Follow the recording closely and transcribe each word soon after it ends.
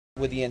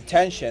with the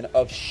intention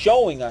of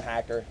showing a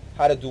hacker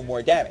how to do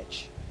more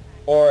damage,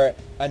 or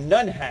a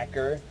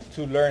non-hacker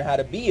to learn how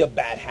to be a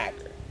bad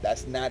hacker.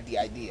 That's not the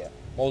idea.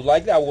 Most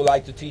likely I would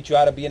like to teach you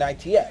how to be an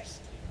ITS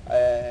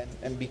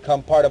and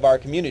become part of our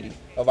community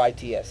of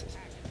ITSs.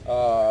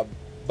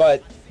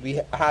 But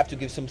we have to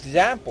give some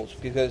examples,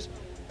 because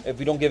if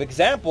we don't give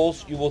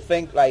examples, you will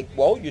think like,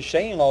 well, you're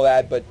saying all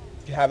that, but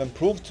you haven't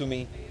proved to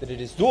me that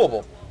it is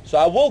doable. So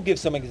I will give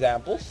some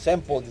examples,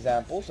 simple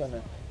examples,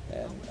 and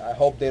I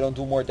hope they don't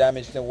do more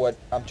damage than what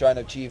I'm trying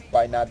to achieve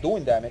by not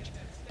doing damage.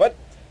 But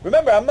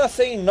remember, I'm not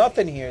saying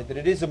nothing here that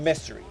it is a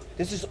mystery.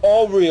 This is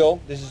all real.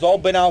 This has all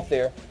been out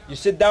there. You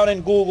sit down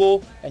in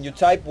Google and you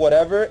type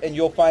whatever and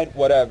you'll find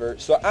whatever.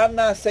 So I'm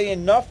not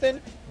saying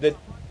nothing that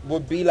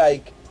would be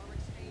like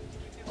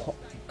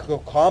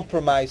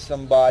compromise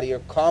somebody or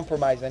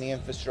compromise any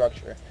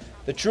infrastructure.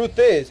 The truth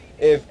is,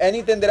 if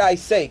anything that I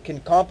say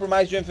can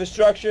compromise your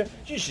infrastructure,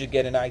 you should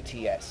get an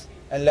ITS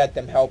and let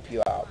them help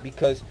you out,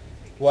 because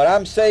what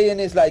I'm saying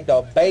is like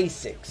the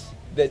basics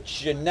that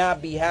should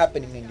not be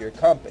happening in your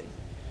company.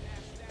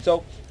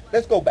 So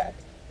let's go back.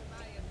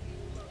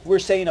 We're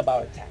saying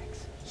about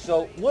attacks.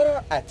 So what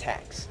are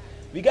attacks?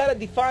 We got to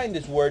define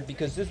this word,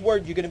 because this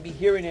word you're going to be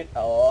hearing it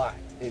a lot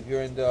if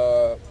you're in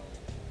the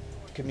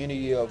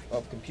community of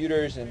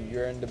computers and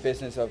you're in the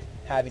business of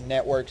having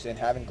networks and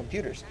having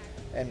computers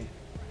and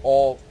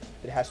all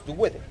that has to do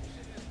with it.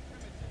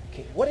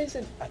 Okay, what is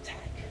an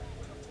attack?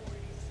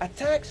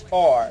 Attacks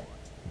are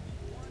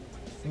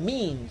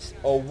means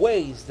or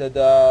ways that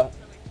the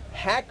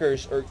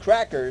hackers or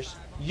crackers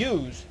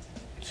use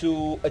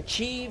to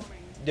achieve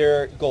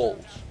their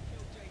goals.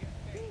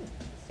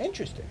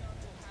 Interesting.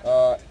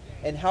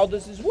 And how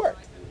does this work?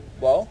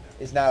 Well,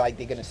 it's not like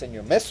they're going to send you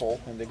a missile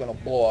and they're going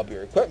to blow up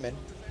your equipment.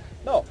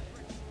 No.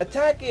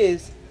 Attack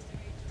is,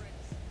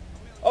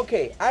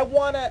 okay, I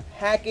want to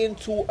hack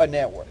into a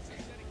network.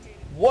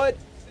 What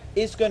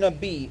is going to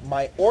be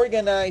my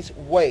organized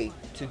way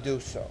to do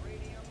so?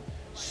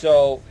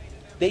 So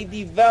they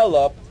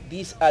develop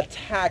these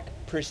attack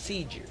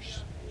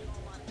procedures.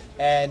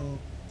 And,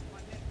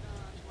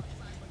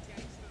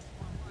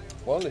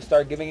 well, let's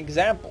start giving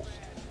examples.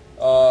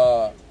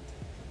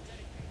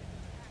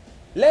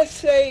 Let's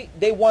say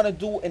they want to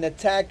do an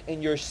attack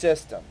in your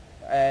system,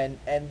 and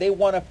they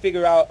want to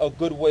figure out a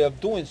good way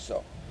of doing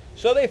so.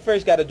 So they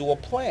first got to do a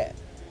plan.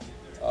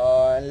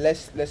 And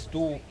let's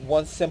do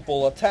one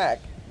simple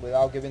attack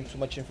without giving too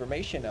much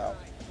information out.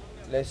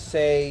 Let's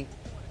say,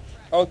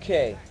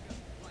 okay,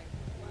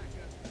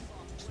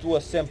 let's do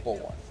a simple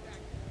one.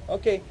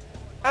 Okay,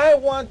 I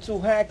want to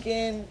hack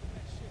in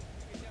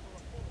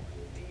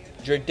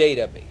your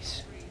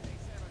database,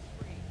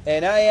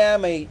 and I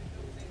am a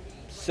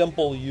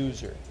simple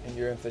user in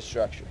your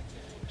infrastructure.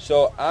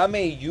 So I'm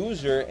a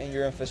user in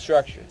your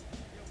infrastructure.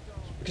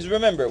 Because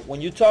remember,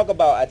 when you talk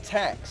about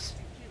attacks,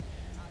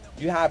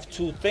 you have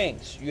two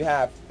things. You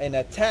have an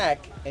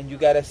attack, and you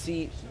got to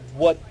see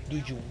what do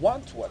you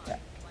want to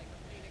attack.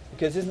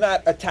 Because it's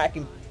not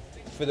attacking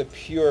for the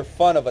pure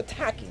fun of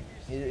attacking.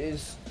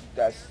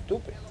 That's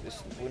stupid.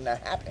 This would not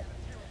happen.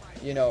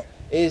 You know,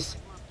 is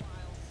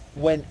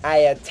when I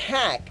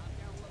attack,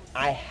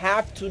 I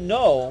have to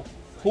know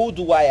who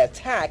do I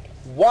attack,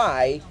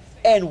 why,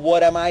 and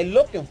what am I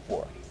looking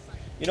for.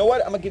 You know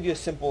what? I'm gonna give you a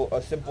simple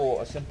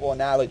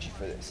analogy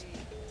for this.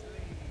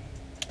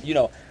 You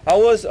know, I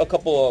was a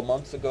couple of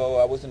months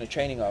ago, I was in a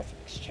training of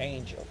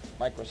Exchange of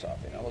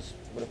Microsoft, and I was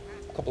with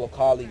a couple of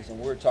colleagues, and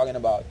we were talking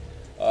about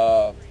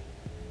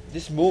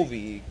this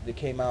movie that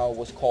came out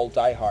was called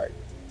Die Hard,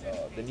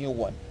 the new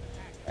one,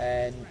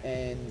 and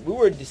we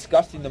were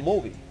discussing the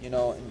movie. You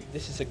know, and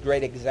this is a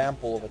great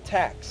example of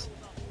attacks,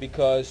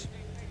 because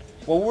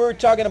when we were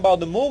talking about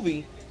the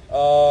movie,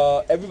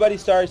 everybody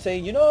started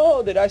saying, you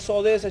know, that I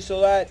saw this, I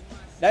saw that.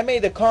 And I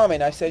made the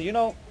comment, I said, you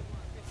know,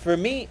 for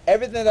me,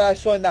 everything that I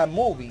saw in that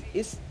movie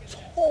is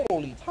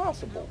totally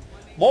possible.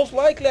 Most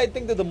likely, I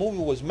think that the movie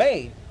was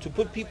made to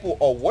put people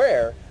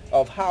aware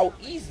of how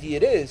easy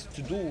it is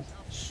to do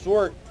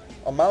short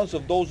amounts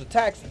of those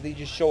attacks that they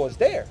just show us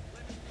there.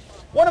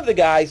 One of the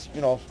guys,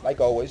 you know, like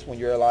always, when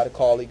you're a lot of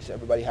colleagues,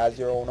 everybody has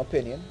their own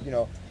opinion. You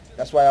know,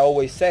 that's why I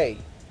always say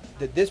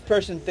that this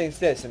person thinks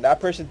this and that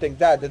person thinks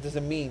that. That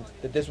doesn't mean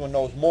that this one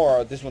knows more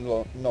or this one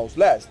knows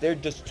less. They're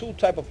just two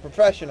type of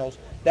professionals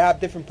that have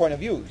different point of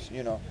views,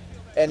 you know.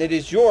 And it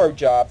is your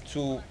job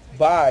to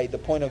buy the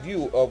point of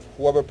view of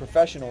whoever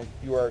professional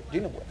you are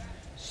dealing with.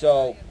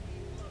 So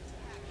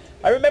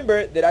I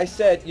remember that I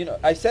said, you know,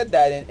 I said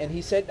that, and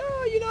he said,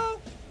 no, you know,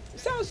 it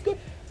sounds good.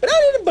 But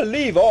I didn't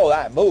believe all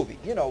that movie.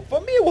 You know,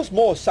 for me it was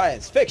more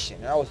science fiction.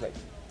 And I was like,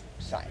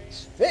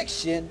 science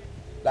fiction?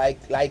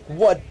 Like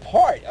what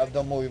part of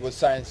the movie was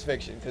science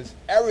fiction? Because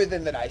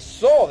everything that I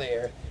saw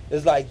there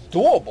is like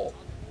doable.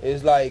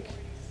 It's like,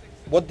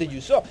 what did you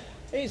saw?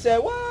 And he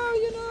said,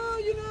 well, you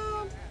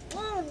know,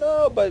 I don't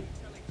know, but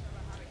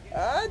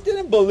I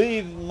didn't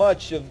believe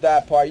much of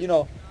that part. You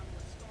know,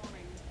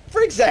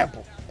 for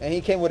example, and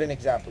he came with an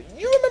example.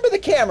 You remember the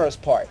cameras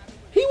part?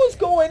 He was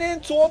going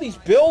into all these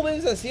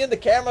buildings and seeing the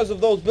cameras of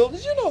those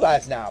buildings. You know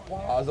that's not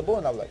plausible.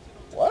 And I was like,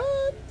 what?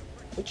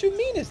 What you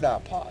mean it's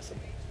not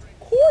possible?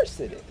 Of course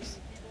it is.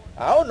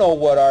 I don't know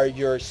what are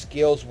your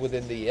skills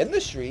within the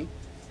industry,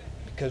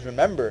 because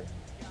remember,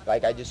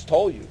 like I just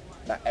told you,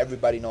 not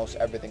everybody knows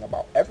everything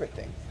about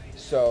everything.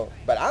 So,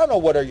 but I don't know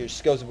what are your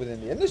skills within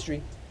the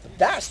industry, but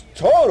that's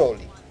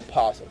totally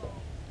possible.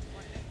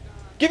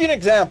 Give you an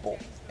example,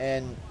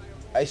 and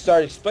I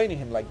started explaining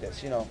him like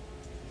this,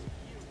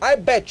 I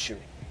bet you,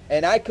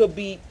 and I could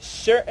be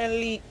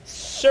certainly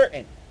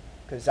certain,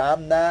 because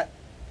I'm not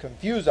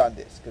confused on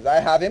this, because I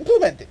have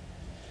implemented,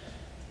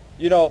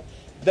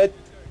 that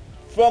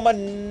from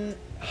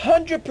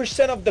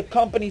 100% of the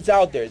companies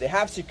out there, they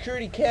have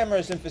security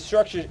cameras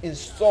infrastructure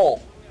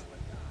installed.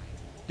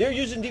 They're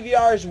using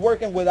DVRs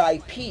working with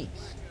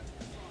IPs.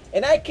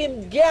 And I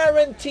can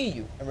guarantee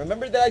you, and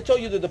remember that I told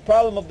you that the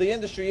problem of the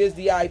industry is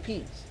the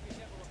IPs.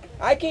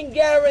 I can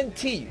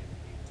guarantee you,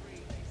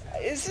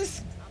 it's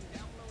just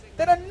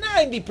that a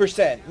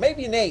 90%,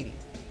 maybe an 80%.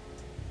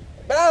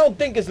 But I don't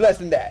think it's less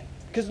than that,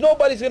 because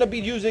nobody's going to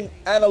be using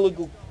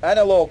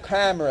analog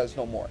cameras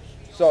no more.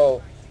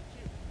 So,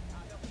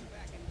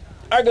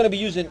 are going to be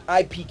using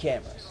IP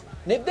cameras.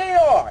 And if they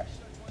are,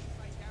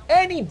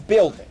 any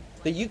building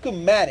that you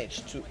can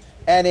manage to,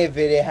 and if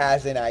it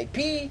has an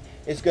IP,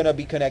 it's going to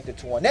be connected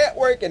to a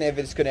network, and if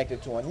it's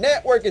connected to a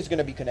network, it's going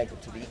to be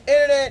connected to the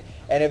internet,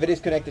 and if it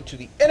is connected to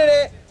the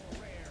internet,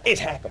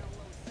 it's hackable.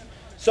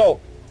 So,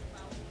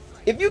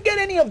 if you get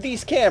any of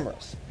these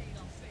cameras,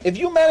 if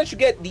you manage to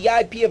get the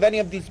IP of any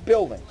of these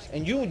buildings,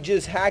 and you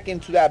just hack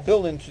into that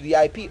building to the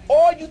IP,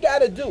 all you got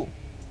to do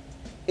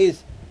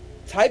is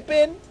type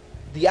in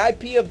the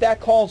IP of that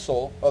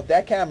console, of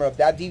that camera, of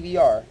that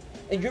DVR,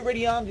 and you're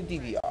already on the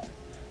DVR.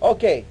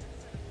 Okay,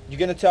 you're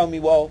going to tell me,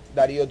 well,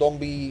 Dario, don't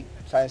be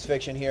science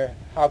fiction here.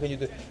 How can you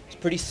do it? It's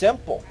pretty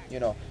simple.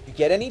 You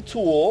get any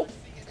tool,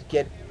 you could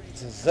get a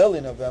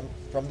zillion of them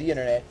from the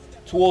internet.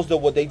 Tools that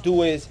what they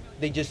do is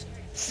they just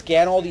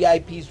scan all the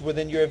IPs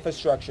within your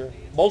infrastructure.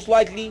 Most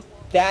likely,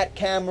 that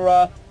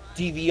camera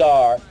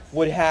DVR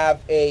would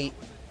have a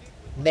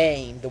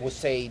name that would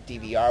say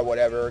DVR,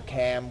 whatever,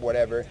 cam,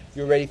 whatever.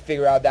 You already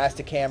figure out that's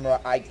the camera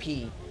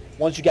IP.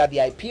 Once you got the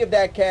IP of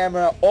that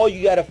camera, all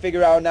you got to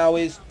figure out now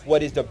is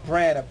what is the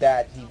brand of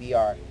that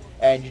DVR.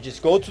 And you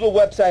just go to the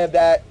website of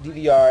that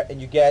DVR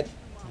and you get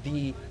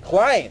the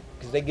client,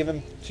 because they give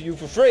them to you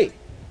for free.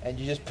 And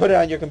you just put it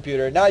on your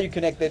computer. Now you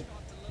connect it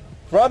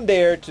from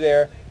there to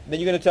there. And then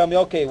you're going to tell me,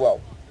 okay,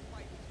 well,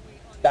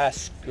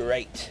 that's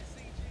great.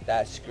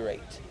 That's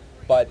great.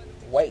 But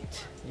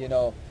wait,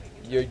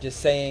 you're just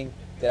saying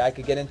that I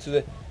could get into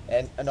it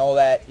and all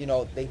that,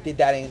 they did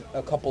that in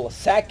a couple of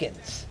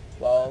seconds.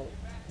 Well,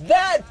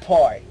 that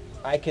part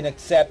I can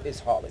accept is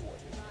Hollywood.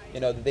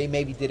 They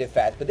maybe did it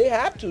fast, but they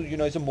have to,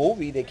 it's a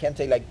movie. They can't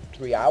take like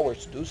 3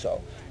 hours to do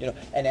so,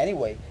 And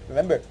anyway,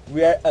 remember,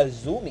 we are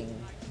assuming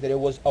that it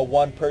was a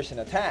one-person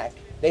attack.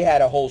 They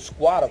had a whole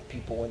squad of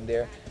people in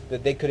there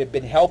that they could have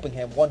been helping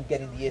him, one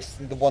getting this,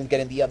 the one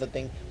getting the other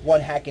thing,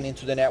 one hacking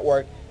into the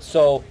network.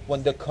 So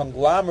when the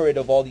conglomerate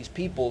of all these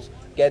peoples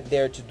get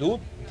there to do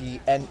the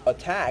end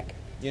attack,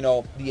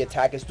 the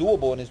attack is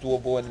doable, and is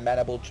doable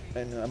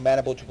in a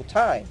manageable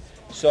time.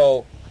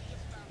 So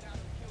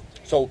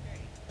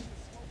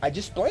I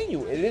just explained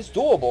you, it is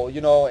doable,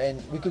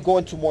 and we could go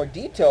into more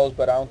details,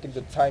 but I don't think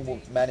the time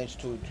will manage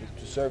to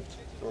serve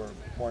for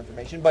more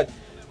information, but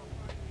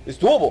it's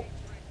doable.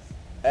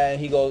 And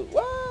he goes,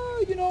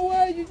 well, you know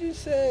what, you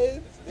just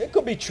said, it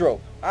could be true.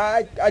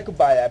 I could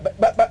buy that,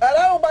 but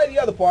I don't buy the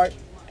other part.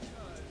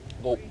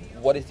 Well,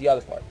 what is the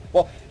other part?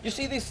 Well, you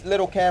see these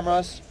little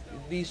cameras,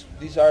 these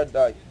are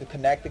the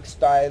Kinectic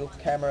style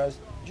cameras,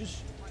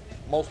 just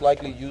most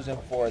likely use them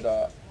for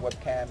the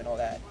webcam and all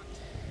that.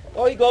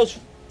 Oh, he goes,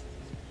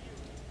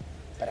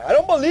 but I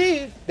don't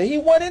believe that he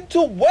went into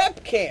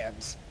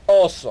webcams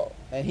also,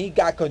 and he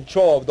got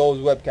control of those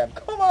webcams.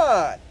 Come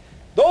on,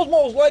 those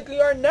most likely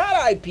are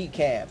not IP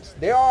cams.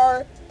 They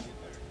are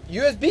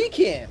USB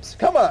cams.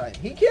 Come on,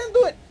 he can't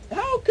do it.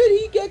 How could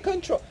he get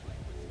control?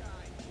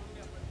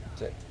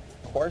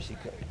 Of course he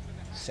could.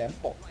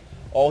 Simple.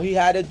 All he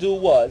had to do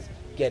was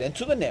get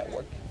into the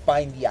network,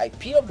 find the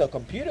IP of the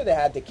computer that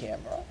had the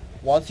camera.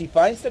 Once he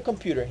finds the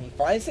computer, he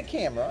finds the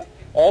camera.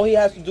 All he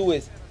has to do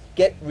is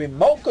get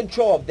remote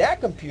control of that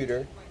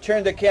computer,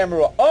 turn the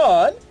camera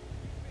on,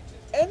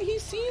 and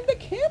he's seeing the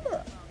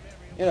camera.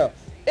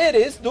 It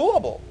is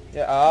doable.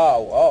 Yeah.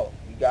 Oh,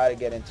 you got to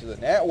get into the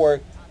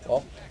network.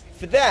 Well,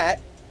 for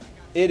that,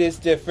 it is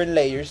different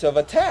layers of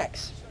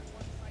attacks.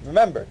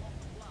 Remember,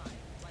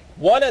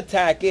 one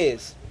attack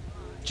is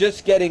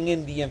just getting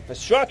in the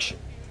infrastructure.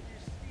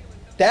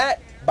 That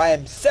by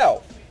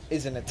himself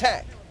is an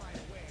attack.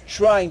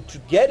 Trying to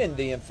get in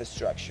the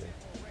infrastructure.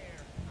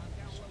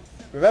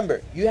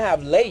 Remember, you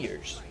have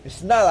layers.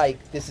 It's not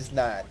like this is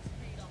not.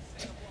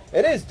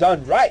 It is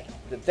done right.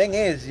 The thing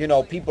is,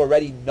 people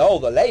already know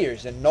the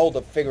layers and know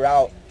to figure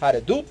out how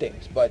to do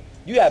things. But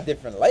you have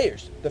different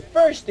layers. The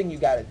first thing you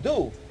got to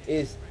do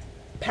is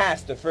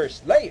pass the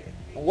first layer.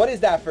 And what is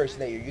that first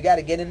layer? You got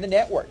to get in the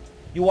network.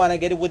 You want to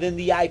get it within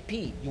the IP.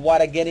 You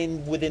want to get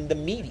in within the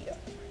media.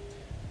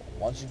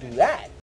 Once you do that,